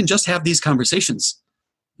 Because we can just have these conversations,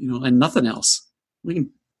 and nothing else. We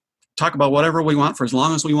can talk about whatever we want for as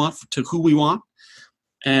long as we want to who we want.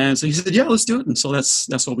 And so he said, yeah, let's do it. And so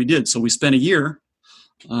that's what we did. So we spent a year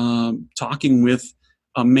talking with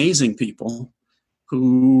amazing people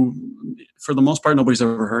who, for the most part, nobody's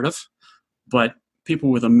ever heard of, but people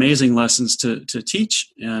with amazing lessons to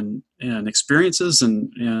teach and experiences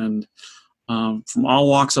and from all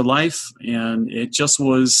walks of life. And it just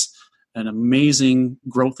was an amazing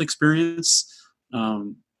growth experience.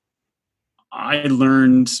 I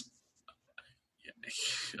learned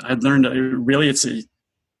really it's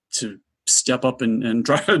to step up and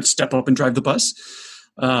drive the bus.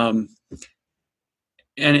 And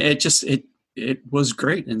it was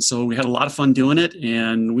great. And so we had a lot of fun doing it,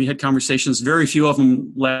 and we had conversations. Very few of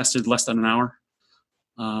them lasted less than an hour.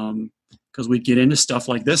 Because we get into stuff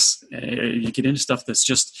like this, you get into stuff that's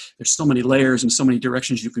just, there's so many layers and so many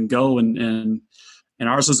directions you can go, and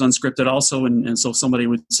ours was unscripted also, and so somebody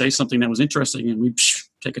would say something that was interesting, and we'd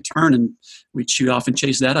take a turn, and we'd shoot off and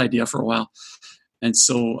chase that idea for a while. And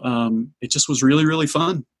so it just was really, really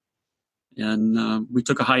fun. And we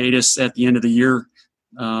took a hiatus at the end of the year,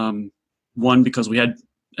 one, because we had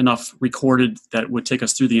enough recorded that would take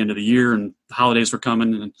us through the end of the year, and the holidays were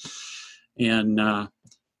coming, and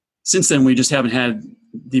since then, we just haven't had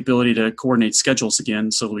the ability to coordinate schedules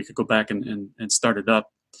again so that we could go back and start it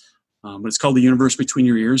up. But it's called The Universe Between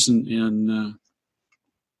Your Ears, and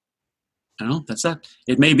I don't know, that's that.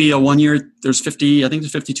 It may be a 1 year, there's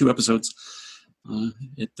 52 episodes.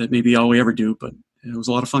 That may be all we ever do, but it was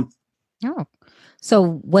a lot of fun. Oh,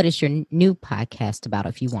 so what is your new podcast about,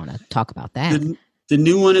 if you want to talk about that? The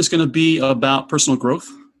new one is going to be about personal growth,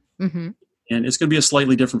 mm-hmm. and it's going to be a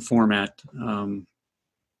slightly different format.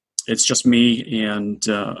 It's just me, and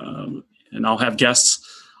I'll have guests,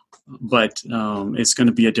 but it's going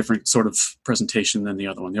to be a different sort of presentation than the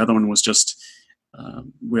other one. The other one was just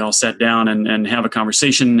we all sat down and have a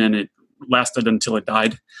conversation, and it lasted until it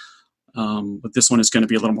died. But this one is going to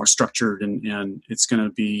be a little more structured, and it's going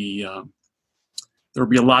to be there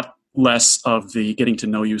will be a lot less of the getting to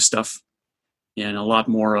know you stuff, and a lot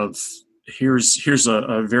more of here's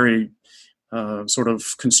a very sort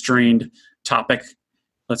of constrained topic.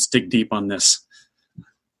 Let's dig deep on this.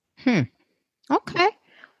 Okay.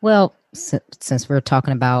 Well, since we're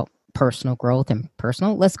talking about personal growth and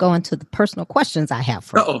let's go into the personal questions I have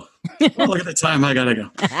for you. Well, look at the time. I got to go.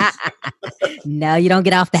 No, you don't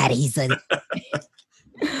get off that easy.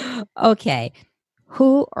 Okay.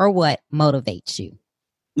 Who or what motivates you?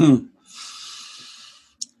 The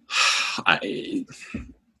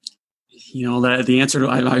answer,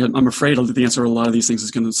 I'm afraid the answer to a lot of these things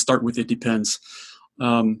is going to start with it depends.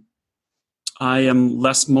 I am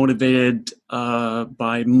less motivated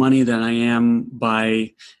by money than I am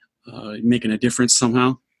by making a difference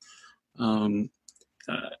somehow. I'm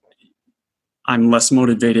less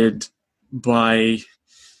motivated by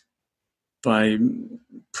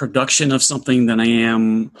production of something than I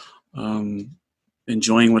am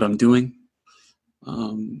enjoying what I'm doing.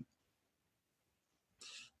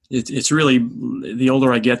 It's really, the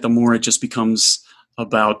older I get, the more it just becomes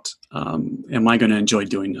about, am I going to enjoy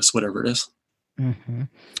doing this, whatever it is. Mm-hmm.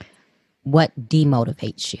 What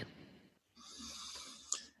demotivates you?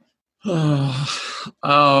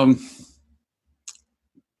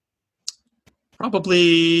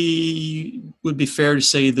 probably would be fair to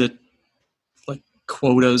say that, like,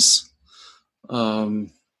 quotas.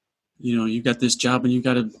 You got this job and you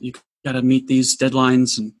gotta meet these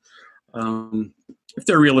deadlines, and if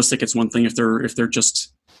they're realistic, it's one thing. If they're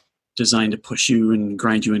just designed to push you and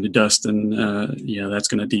grind you into dust, and that's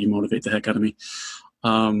going to demotivate the heck out of me.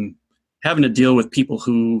 Having to deal with people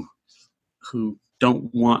who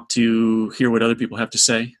don't want to hear what other people have to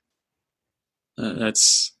say,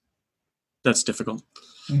 that's difficult.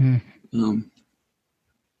 Mm-hmm.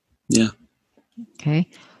 Yeah. Okay.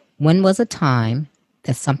 When was a time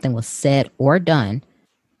that something was said or done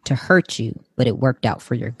to hurt you, but it worked out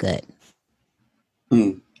for your good?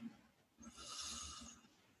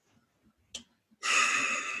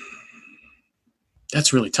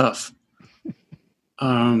 That's really tough.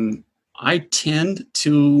 I tend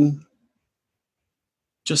to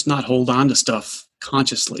just not hold on to stuff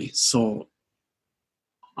consciously. So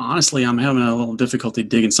honestly, I'm having a little difficulty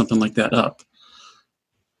digging something like that up.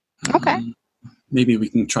 Okay. Maybe we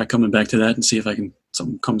can try coming back to that and see if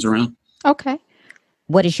something comes around. Okay.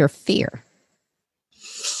 What is your fear?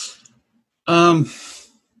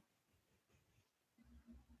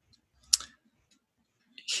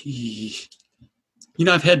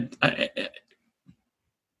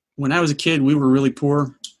 When I was a kid, we were really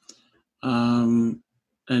poor, and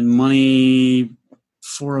money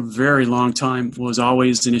for a very long time was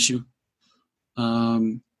always an issue.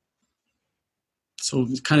 So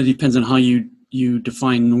it kind of depends on how you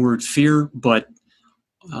define the word fear, but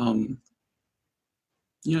not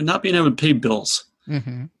being able to pay bills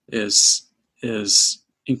Mm-hmm. is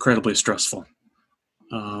incredibly stressful.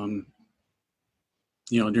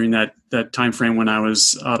 During that time frame when I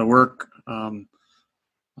was out of work,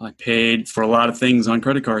 I paid for a lot of things on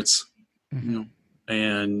credit cards, Mm-hmm.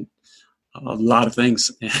 And a lot of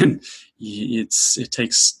things, and it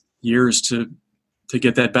takes years to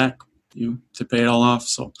get that back, to pay it all off.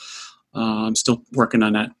 So I'm still working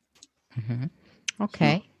on that. Mm-hmm.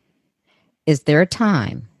 Okay. Is there a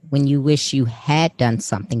time when you wish you had done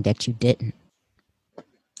something that you didn't?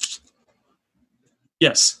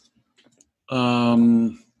 Yes.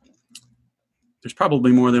 There's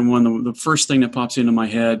probably more than one. The first thing that pops into my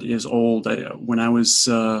head is old. When I was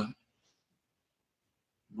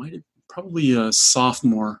probably a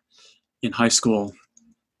sophomore in high school,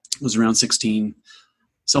 was around 16.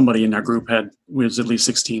 Somebody in our group was at least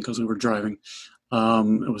 16 because we were driving.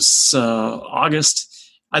 It was August.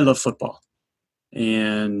 I love football,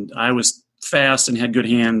 and I was fast and had good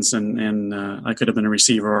hands, and I could have been a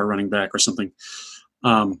receiver or a running back or something.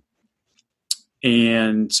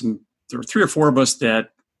 And there were 3 or 4 of us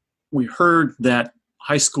that we heard that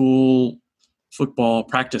high school football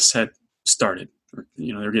practice had started, or,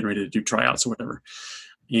 they're getting ready to do tryouts or whatever.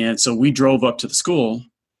 And so we drove up to the school,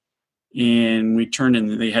 and we turned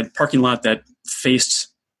in. They had a parking lot that faced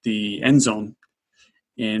the end zone,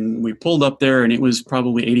 and we pulled up there, and it was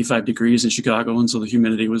probably 85 degrees in Chicago, and so the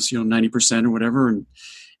humidity was 90% or whatever. And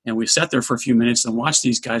we sat there for a few minutes and watched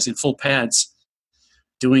these guys in full pads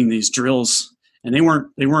doing these drills. And they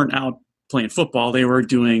weren't out playing football. They were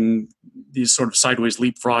doing these sort of sideways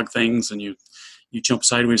leapfrog things, and you jump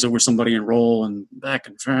sideways over somebody and roll and back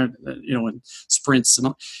and front, and sprints and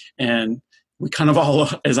all. And we kind of all,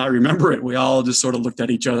 as I remember it, we all just sort of looked at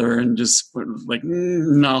each other and just were like,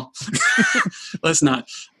 no, let's not.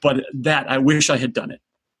 But I wish I had done it.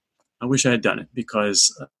 I wish I had done it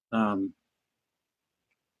because that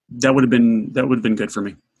would have been good for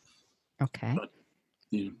me. Okay. But,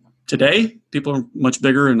 today, people are much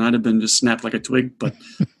bigger, and I'd have been just snapped like a twig. But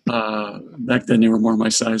back then, they were more my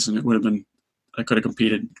size, and I could have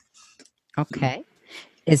competed. Okay.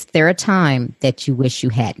 Is there a time that you wish you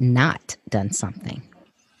had not done something?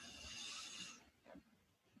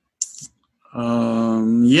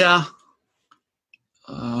 Yeah.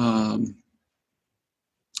 It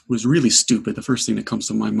was really stupid. The first thing that comes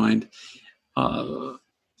to my mind.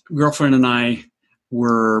 Girlfriend and I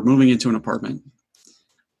were moving into an apartment,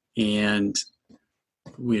 and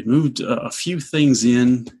we had moved a few things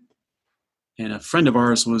in, and a friend of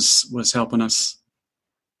ours was helping us,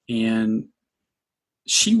 and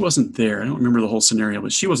she wasn't there. I don't remember the whole scenario,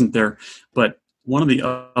 but she wasn't there. But one of the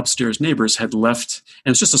upstairs neighbors had left,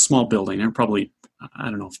 and it's just a small building. There were probably,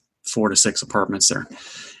 4 to 6 apartments there.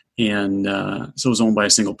 And so it was owned by a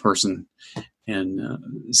single person.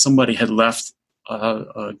 And somebody had left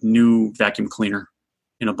a new vacuum cleaner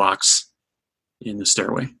in a box in the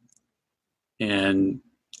stairway. And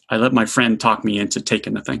I let my friend talk me into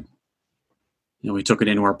taking the thing. We took it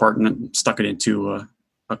into our apartment, stuck it into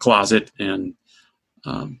a closet, and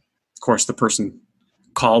of course the person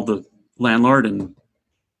called the landlord, and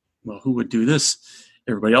well, who would do this?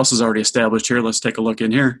 Everybody else is already established here. Let's take a look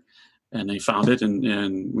in here. And they found it,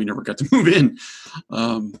 and we never got to move in.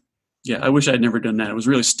 Yeah, I wish I'd never done that. It was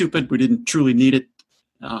really stupid. We didn't truly need it.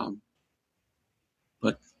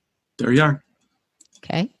 But there you are.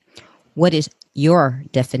 Okay. What is your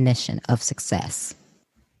definition of success?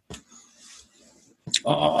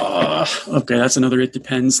 Okay, that's another it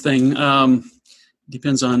depends thing.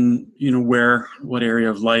 Depends on, what area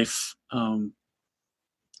of life.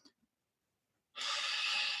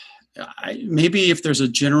 Maybe if there's a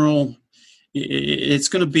general, it's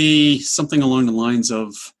going to be something along the lines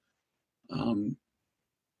of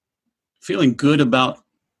feeling good about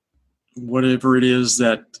whatever it is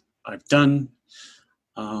that I've done,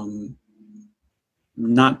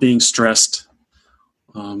 not being stressed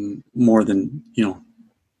more than you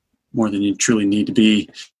truly need to be,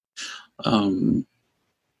 and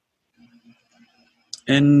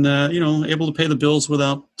able to pay the bills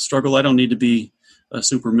without struggle. I don't need to be a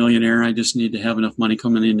super millionaire. I just need to have enough money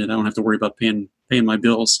coming in that I don't have to worry about paying my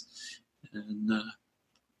bills, and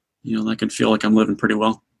I can feel like I'm living pretty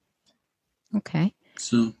well. Okay.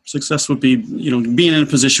 So success would be being in a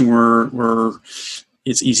position where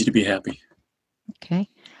it's easy to be happy. Okay.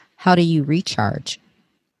 How do you recharge?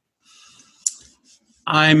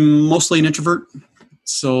 I'm mostly an introvert,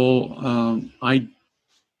 so I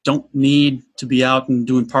don't need to be out and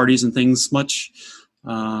doing parties and things much.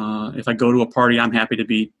 If I go to a party, I'm happy to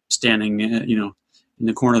be standing, in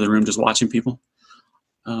the corner of the room just watching people.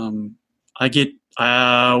 I get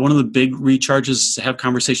one of the big recharges is to have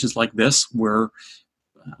conversations like this where,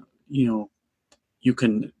 you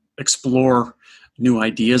can explore new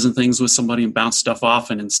ideas and things with somebody and bounce stuff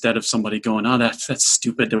off. And instead of somebody going, "Oh, that's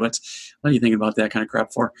stupid. What are you thinking about that kind of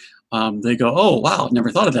crap for?" They go, "Oh, wow, never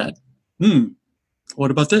thought of that.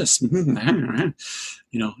 What about this?" And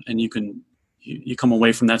you can, you come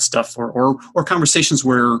away from that stuff or conversations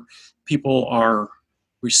where people are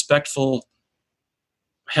respectful,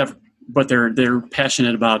 but they're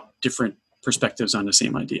passionate about different perspectives on the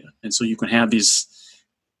same idea. And so you can have these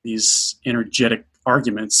energetic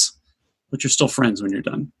arguments, but you're still friends when you're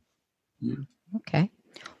done. Yeah. Okay.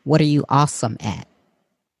 What are you awesome at?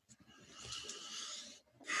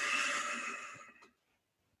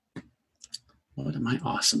 What am I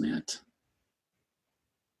awesome at?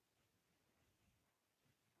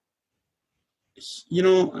 I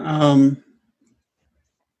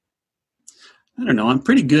don't know. I'm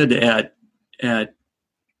pretty good at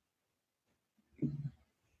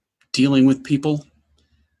dealing with people.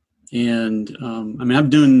 And I'm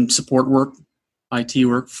doing support work, IT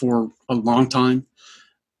work for a long time.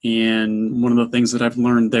 And one of the things that I've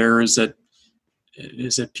learned there is that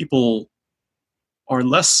people are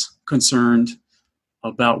less concerned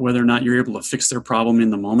about whether or not you're able to fix their problem in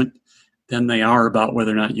the moment than they are about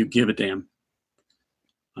whether or not you give a damn.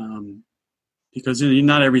 Because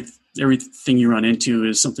not everything you run into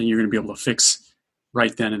is something you're going to be able to fix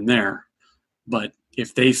right then and there. But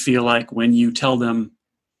if they feel like when you tell them,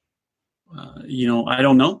 I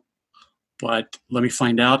don't know, but let me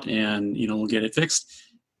find out and, we'll get it fixed,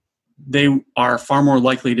 they are far more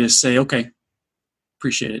likely to say, "Okay,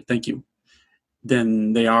 appreciate it, thank you,"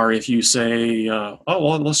 than they are if you say, "Oh,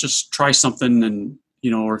 well, let's just try something," and,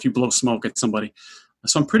 or if you blow smoke at somebody.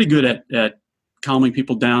 So I'm pretty good at calming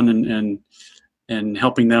people down and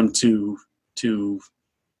helping them to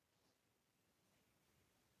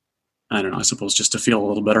I don't know, I suppose just to feel a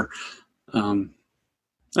little better. I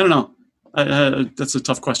don't know. That's a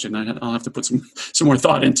tough question. I'll have to put some more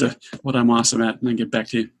thought into what I'm awesome at and then get back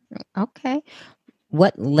to you. Okay.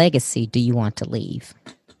 What legacy do you want to leave?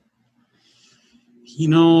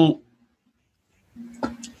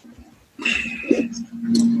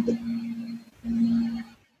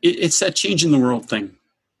 It's that change in the world thing.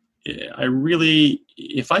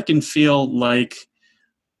 If I can feel like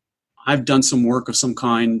I've done some work of some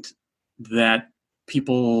kind that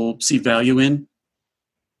people see value in,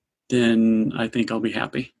 then I think I'll be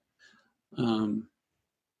happy. I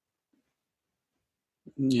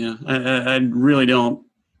really don't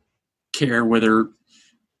care whether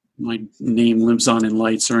my name lives on in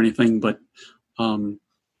lights or anything, but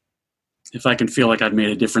if I can feel like I've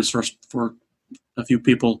made a difference for a few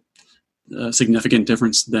people, a significant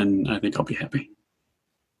difference, then I think I'll be happy.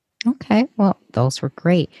 Okay, well, those were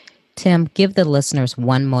great. Tim, give the listeners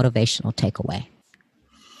one motivational takeaway.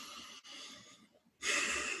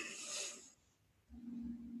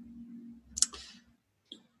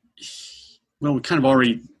 Well, we kind of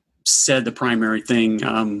already said the primary thing.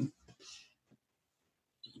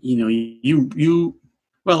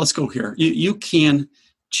 Well, let's go here. You can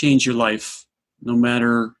change your life no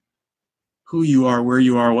matter who you are, where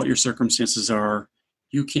you are, what your circumstances are,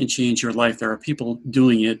 you can change your life. There are people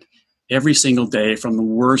doing it every single day from the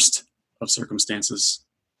worst of circumstances.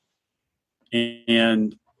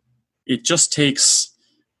 And it just takes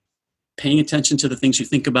paying attention to the things you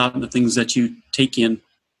think about and the things that you take in,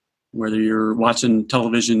 whether you're watching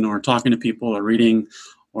television or talking to people or reading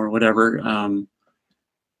or whatever, and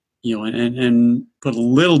put a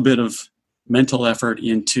little bit of mental effort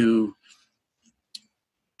into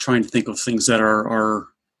trying to think of things that are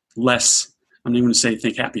less, I'm not even going to say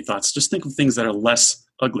think happy thoughts, just think of things that are less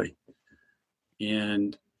ugly.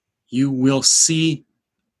 And you will see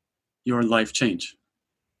your life change.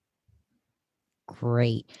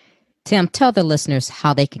 Great. Tim, tell the listeners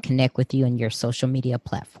how they can connect with you on your social media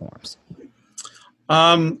platforms.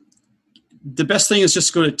 The best thing is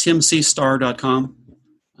just go to timcstar.com,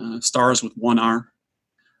 stars with one R.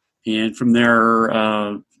 And from there,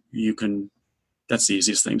 you can, that's the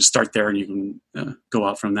easiest thing. Just start there and you can go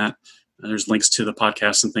out from that. There's links to the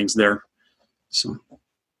podcast and things there. So.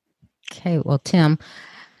 Okay. Well, Tim,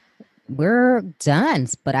 we're done,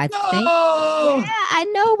 but I think I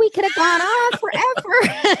know we could have gone on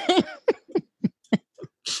forever.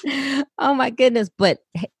 Oh my goodness. But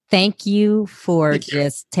thank you for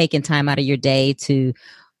just taking time out of your day to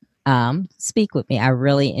speak with me. I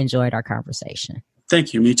really enjoyed our conversation.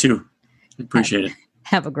 Thank you. Me too. Appreciate it.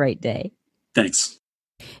 Have a great day. Thanks.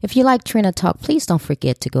 If you like Trina Talk, please don't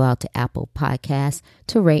forget to go out to Apple Podcasts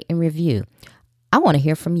to rate and review. I want to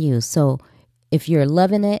hear from you. So if you're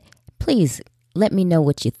loving it, please let me know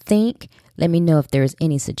what you think. Let me know if there's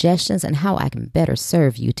any suggestions and how I can better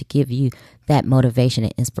serve you to give you that motivation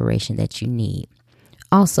and inspiration that you need.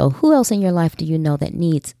 Also, who else in your life do you know that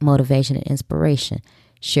needs motivation and inspiration?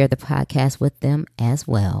 Share the podcast with them as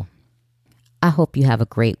well. I hope you have a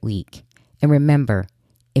great week. And remember,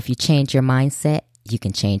 if you change your mindset, you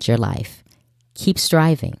can change your life. Keep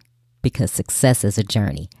striving because success is a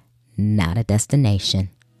journey, not a destination.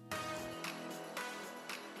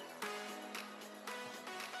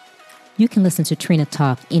 You can listen to Trina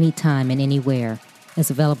Talk anytime and anywhere.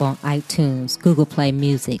 It's available on iTunes, Google Play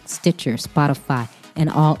Music, Stitcher, Spotify, and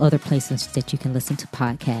all other places that you can listen to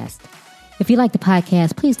podcasts. If you like the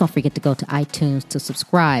podcast, please don't forget to go to iTunes to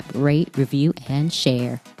subscribe, rate, review, and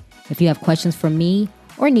share. If you have questions for me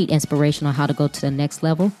or need inspiration on how to go to the next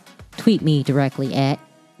level, tweet me directly at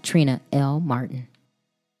Trina L. Martin.